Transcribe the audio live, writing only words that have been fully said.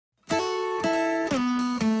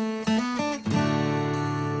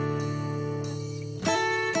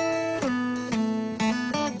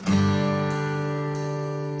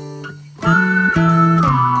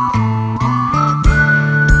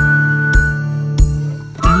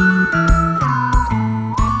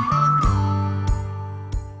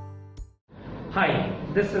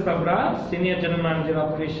this is Abrar, Senior General Manager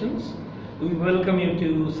Operations. We welcome you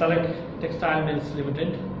to Salek Textile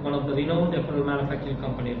Limited, one of the renowned apparel manufacturing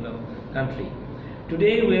company in the country.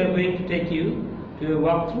 Today we are going to take you to a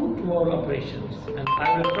walkthrough to our operations, and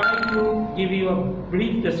I will try to give you a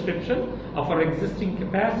brief description of our existing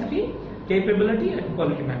capacity, capability and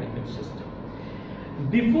quality management system.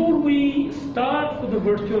 Before we start with the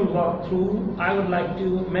virtual walkthrough, I would like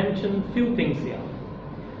to mention few things here.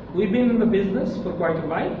 We've been in the business for quite a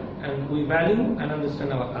while and we value and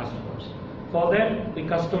understand our customers. For that, we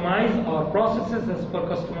customize our processes as per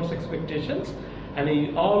customers' expectations, and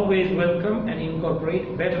we always welcome and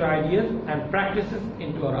incorporate better ideas and practices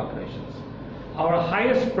into our operations. Our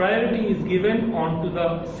highest priority is given onto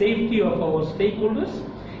the safety of our stakeholders,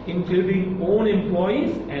 including own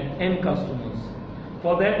employees and end customers.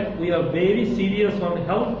 For that, we are very serious on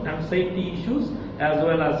health and safety issues as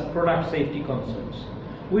well as product safety concerns.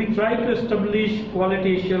 We try to establish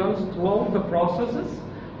quality assurance throughout the processes,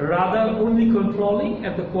 rather only controlling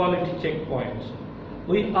at the quality checkpoints.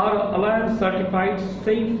 We are Alliance certified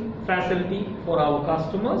safe facility for our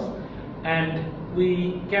customers, and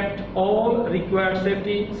we kept all required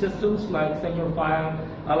safety systems like central fire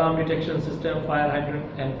alarm detection system, fire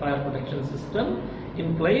hydrant and fire protection system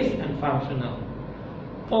in place and functional.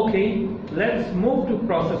 Okay, let's move to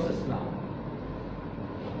processes now.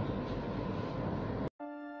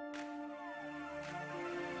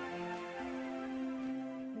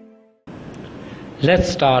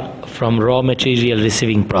 Let's start from raw material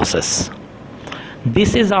receiving process.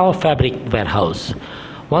 This is our fabric warehouse.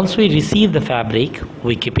 Once we receive the fabric,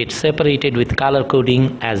 we keep it separated with color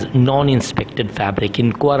coding as non-inspected fabric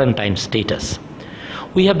in quarantine status.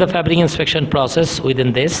 We have the fabric inspection process.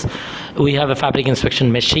 Within this, we have a fabric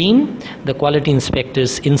inspection machine. The quality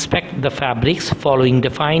inspectors inspect the fabrics following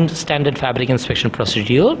defined standard fabric inspection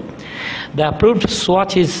procedure. The approved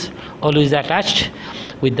swatch is always attached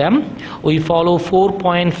with them. We follow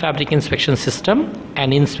 4-point fabric inspection system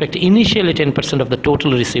and inspect initially 10% of the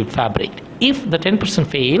total received fabric. If the 10%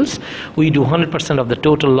 fails, we do 100% of the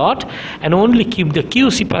total lot and only keep the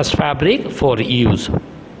QC pass fabric for use.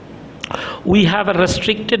 We have a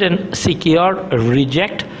restricted and secure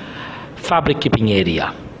reject fabric keeping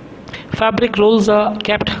area. Fabric rolls are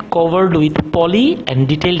kept covered with poly, and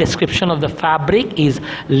detailed description of the fabric is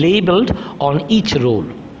labeled on each roll.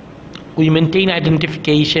 We maintain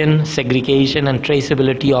identification, segregation and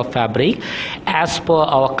traceability of fabric as per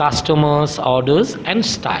our customers' orders and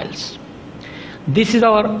styles. This is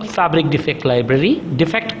our fabric defect library,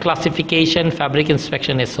 defect classification, fabric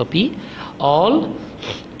inspection SOP, all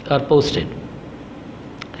are posted.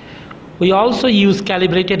 We also use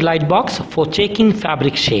calibrated light box for checking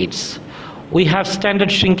fabric shades. We have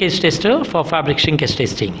standard shrinkage tester for fabric shrinkage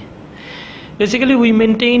testing. Basically, we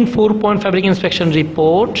maintain 4-point fabric inspection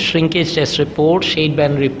report, shrinkage test report, shade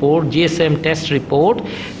band report, GSM test report,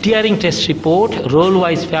 tearing test report,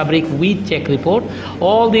 roll-wise fabric width check report,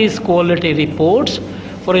 all these quality reports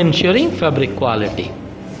for ensuring fabric quality.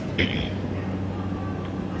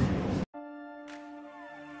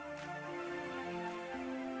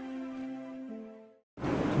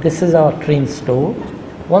 This is our trim store.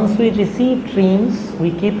 Once we receive trims, we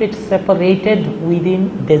keep it separated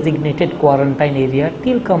within designated quarantine area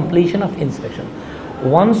till completion of inspection.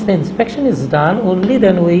 Once the inspection is done, only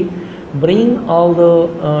then we bring all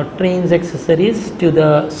the trims accessories to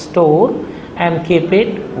the store and keep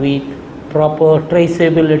it with proper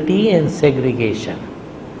traceability and segregation.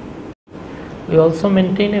 We also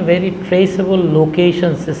maintain a very traceable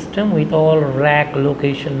location system with all rack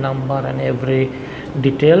location number and every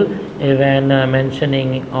detail, even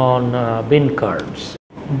mentioning on bin cards.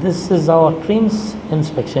 This is our trims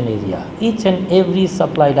inspection area. Each and every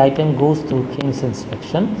supplied item goes through trims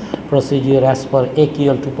inspection procedure as per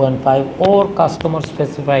AQL 2.5 or customer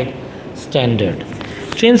specified standard.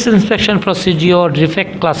 Trims inspection procedure,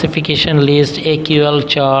 defect classification list, AQL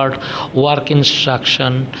chart, work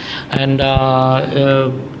instruction and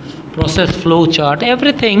process flow chart,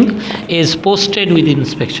 everything is posted within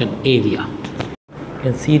inspection area. You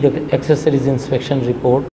can see the accessories inspection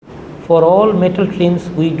report. For all metal trims,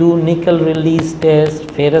 we do nickel release test,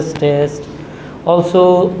 ferrous test.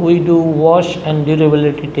 Also, we do wash and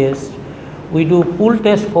durability test. We do pull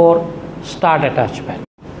test for stud attachment.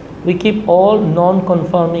 We keep all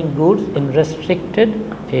non-conforming goods in restricted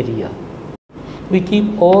area. We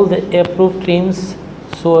keep all the approved trims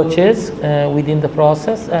swatches within the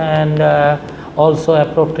process, and also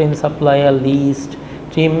approved trim supplier list,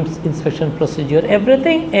 trims inspection procedure,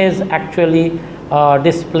 everything is actually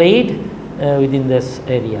displayed within this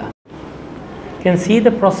area. You can see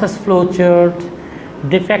the process flow chart,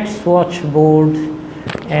 defect swatch board,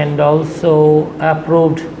 and also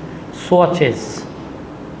approved swatches.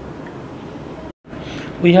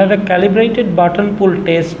 We have a calibrated button pull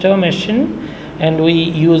tester machine, and we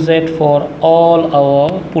use it for all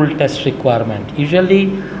our pull test requirement.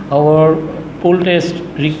 Usually our pull test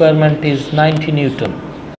requirement is 90 Newton.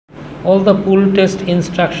 All the pull test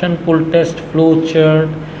instruction, pull test flow chart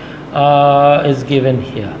is given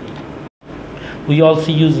here. We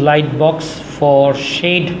also use light box for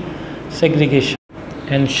shade segregation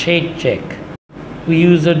and shade check. We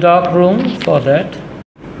use a dark room for that.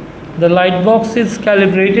 The light box is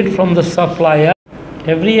calibrated from the supplier.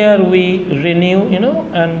 Every year we renew,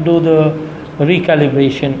 and do the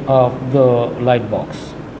recalibration of the light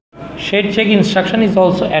box. Shade check instruction is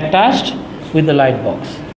also attached with the light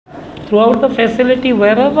box. Throughout the facility,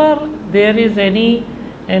 wherever there is any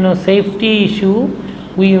safety issue,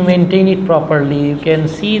 we maintain it properly. You can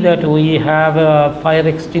see that we have fire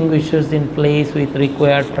extinguishers in place with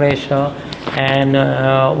required pressure and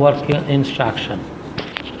working instruction.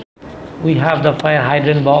 We have the fire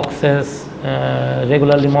hydrant boxes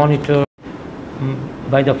regularly monitored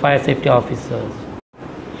by the fire safety officers.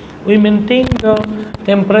 We maintain the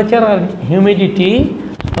temperature and humidity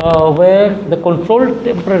where the controlled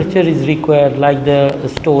temperature is required, like the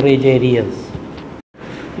storage areas.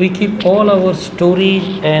 We keep all our storage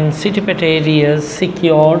and CTPAT areas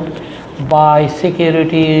secured by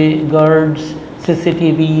security guards,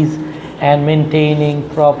 CCTVs, and maintaining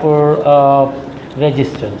proper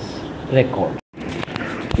registers record.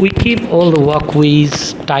 We keep all the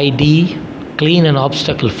walkways tidy, clean, and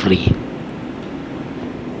obstacle free.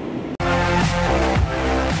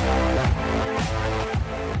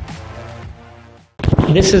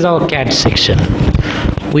 This is our CAD section.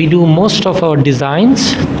 We do most of our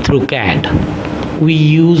designs through CAD. We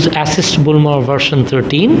use Assist Bullmore version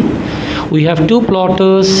 13. We have 2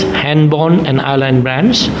 plotters, hand-bond and align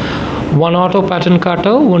brands, 1 auto pattern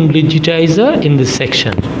cutter, 1 digitizer in this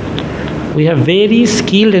section. We have very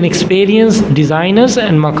skilled and experienced designers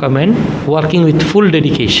and markermen working with full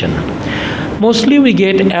dedication. Mostly we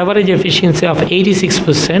get average efficiency of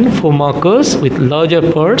 86% for markers with larger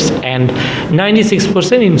parts and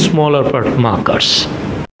 96% in smaller part markers.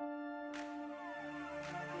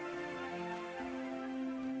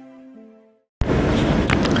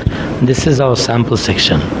 This is our sample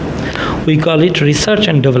section. We call it research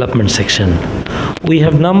and development section. We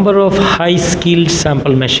have number of high skilled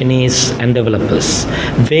sample machinists and developers,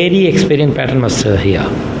 very experienced pattern master here.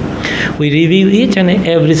 We review each and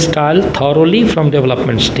every style thoroughly from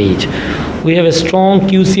development stage. We have a strong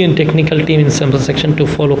QC and technical team in sample section to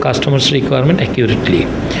follow customers' requirement accurately.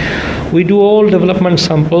 We do all development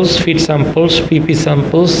samples, fit samples, PP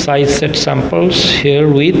samples, size set samples here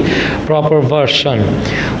with proper version.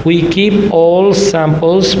 We keep all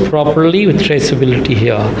samples properly with traceability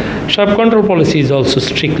here. Sharp control policy is also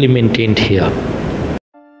strictly maintained here.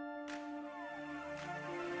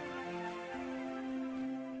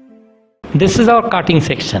 This is our cutting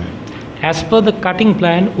section. As per the cutting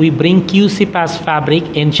plan, we bring QC pass fabric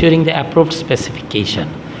ensuring the approved specification.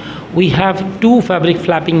 We have 2 fabric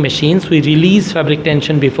flapping machines. We release fabric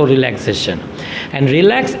tension before relaxation and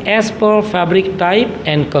relax as per fabric type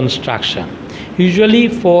and construction. Usually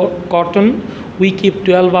for cotton we keep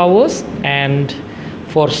 12 hours, and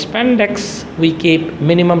for spandex we keep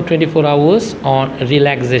minimum 24 hours on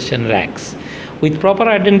relaxation racks with proper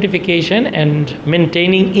identification and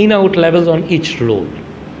maintaining in-out levels on each roll.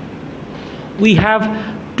 We have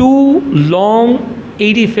 2 long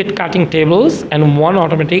 80-feet cutting tables and 1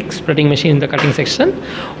 automatic spreading machine in the cutting section.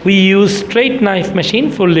 We use straight knife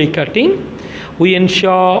machine for lay cutting. We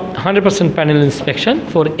ensure 100% panel inspection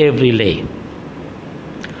for every lay.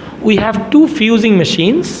 We have 2 fusing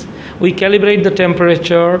machines. We calibrate the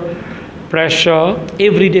temperature, pressure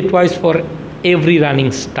every day, twice for every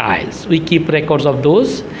running styles. We keep records of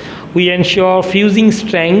those. We ensure fusing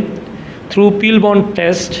strength through peel bond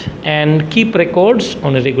test and keep records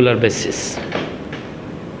on a regular basis.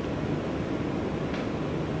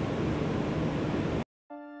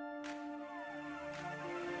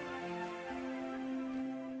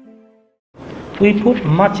 We put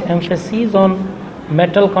much emphasis on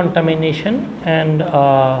metal contamination and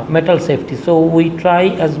metal safety. So we try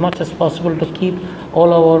as much as possible to keep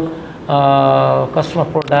all our customer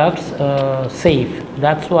products safe.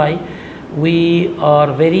 That's why we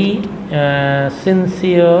are very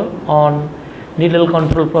sincere on needle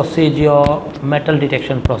control procedure, metal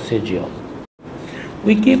detection procedure.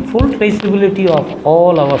 We keep full traceability of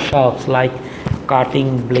all our shafts like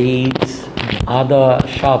cutting blades, other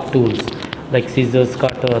sharp tools like scissors,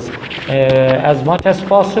 cutters. As much as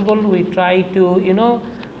possible we try to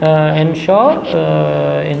ensure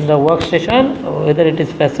in the workstation whether it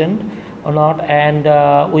is fastened or not, and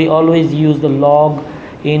we always use the log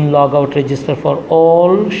in log out register for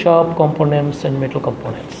all sharp components and metal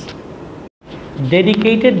components.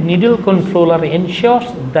 Dedicated needle controller ensures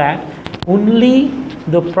that only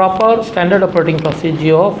the proper standard operating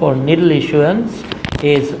procedure for needle issuance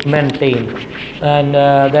is maintained, and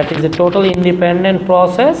that is a totally independent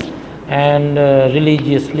process and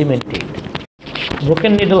religiously maintained.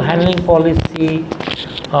 Broken needle handling policy,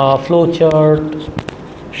 flow chart,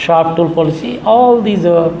 sharp tool policy, all these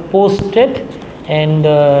are posted, and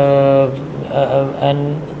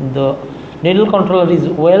the needle controller is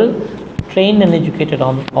well trained and educated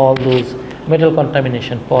on all those metal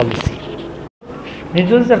contamination policy.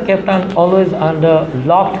 Needles are kept always under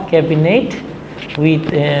locked cabinet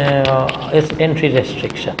with its entry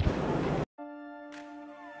restriction.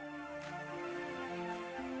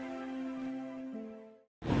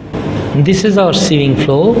 This is our sewing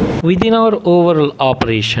flow. Within our overall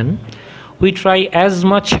operation, we try as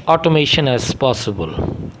much automation as possible.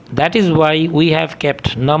 That is why we have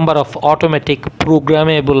kept number of automatic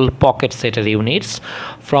programmable pocket setter units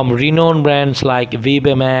from renowned brands like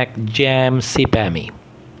Vibemac, Jam, Sipami.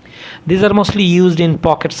 These are mostly used in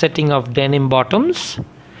pocket setting of denim bottoms.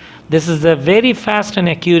 This is a very fast and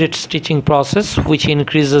accurate stitching process which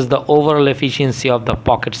increases the overall efficiency of the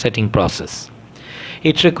pocket setting process.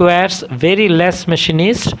 It requires very less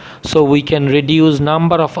machinists, so we can reduce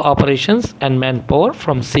number of operations and manpower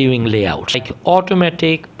from sewing layouts, like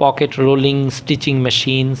automatic pocket rolling stitching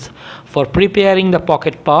machines for preparing the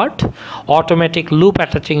pocket part, automatic loop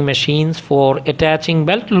attaching machines for attaching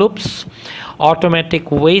belt loops, automatic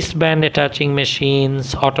waistband attaching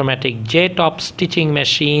machines, automatic J-top stitching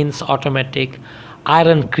machines, automatic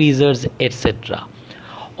iron creasers, etc.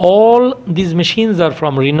 All these machines are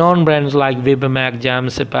from renowned brands like Vibemac, Jam,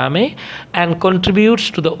 Sipame, and contributes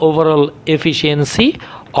to the overall efficiency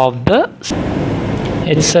of the.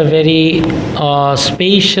 It's a very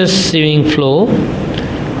spacious sewing flow.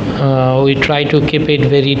 We try to keep it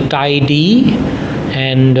very tidy,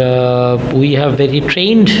 and we have very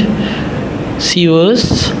trained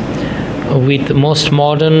sewers with most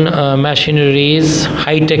modern machineries,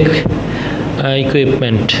 high-tech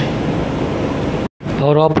equipment.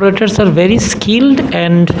 Our operators are very skilled,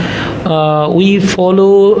 and we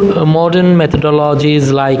follow modern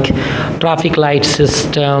methodologies like traffic light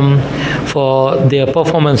system for their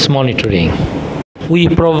performance monitoring. We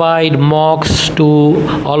provide mocks to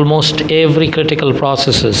almost every critical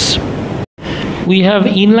processes. We have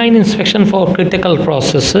inline inspection for critical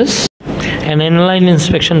processes and inline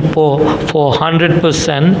inspection for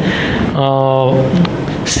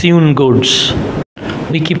 100% sewn goods.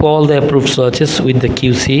 We keep all the approved searches with the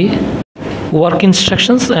QC. Work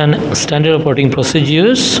instructions and standard operating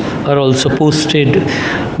procedures are also posted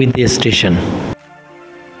with the station.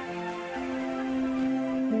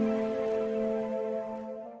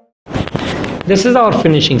 This is our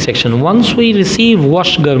finishing section. Once we receive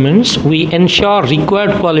washed garments, we ensure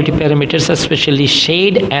required quality parameters, especially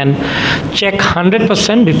shade, and check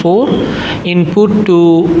 100% before input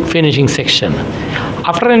to finishing section.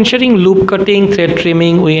 After ensuring loop cutting, thread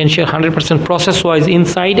trimming, we ensure 100% process-wise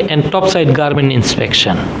inside and topside garment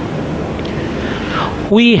inspection.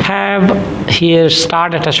 We have here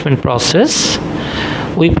start attachment process.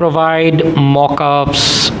 We provide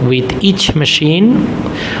mock-ups with each machine.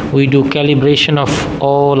 We do calibration of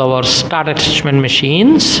all our start attachment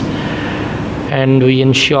machines, and we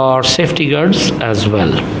ensure safety guards as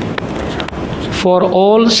well. For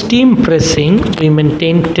all steam pressing, we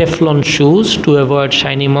maintain Teflon shoes to avoid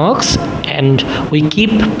shiny marks, and we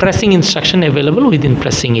keep pressing instruction available within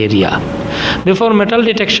pressing area. Before metal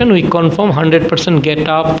detection, we confirm 100% get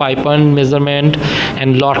up, 5-point measurement,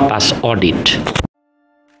 and lot pass audit.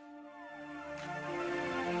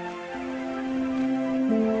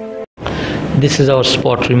 This is our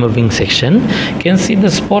spot removing section. You can see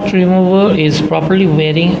the spot remover is properly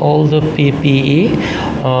wearing all the PPE,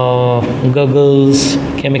 goggles,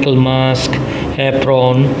 chemical mask,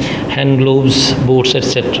 apron, hand gloves, boots,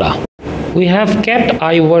 etc. We have kept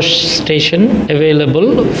eye wash station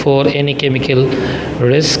available for any chemical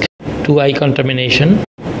risk to eye contamination.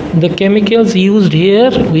 The chemicals used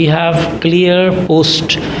here, we have clear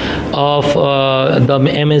post of the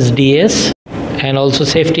MSDS and also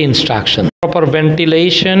safety instruction. Proper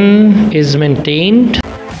ventilation is maintained.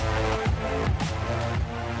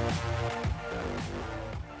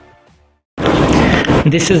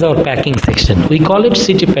 This is our packing section. We call it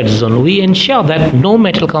city pet zone. We ensure that no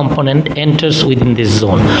metal component enters within this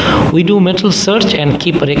zone. We do metal search and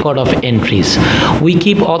keep a record of entries. We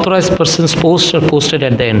keep authorized persons posted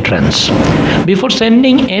at the entrance. Before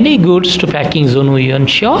sending any goods to packing zone, we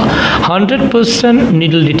ensure 100%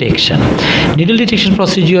 needle detection. Needle detection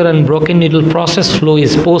procedure and broken needle process flow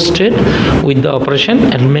is posted with the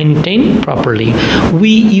operation and maintained properly. We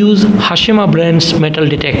use Hashima brand's metal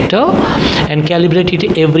detector and calibrate it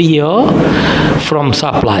every year from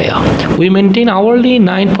supplier. We maintain hourly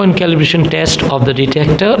 9-point calibration test of the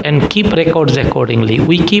detector and keep records accordingly.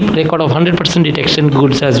 We keep record of 100% detection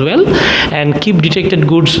goods as well and keep detected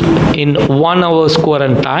goods in 1 hour's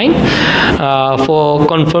quarantine for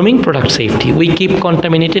confirming product safety. We keep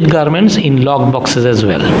contaminated garments in log boxes as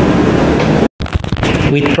well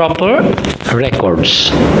with proper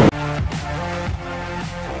records.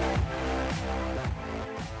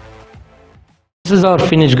 This is our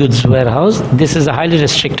finished goods warehouse. This is a highly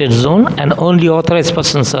restricted zone and only authorized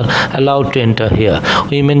persons are allowed to enter here.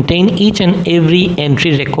 We maintain each and every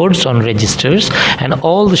entry records on registers, and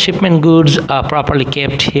all the shipment goods are properly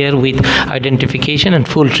kept here with identification and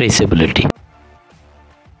full traceability.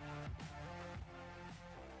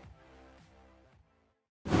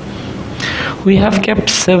 We have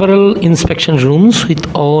kept several inspection rooms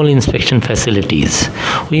with all inspection facilities.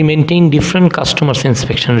 We maintain different customers'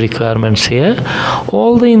 inspection requirements here.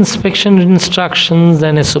 All the inspection instructions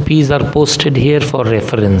and SOPs are posted here for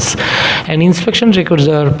reference, and inspection records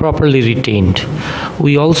are properly retained.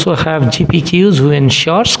 We also have GPQs who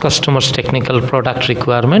ensures customers' technical product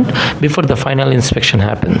requirement before the final inspection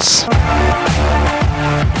happens.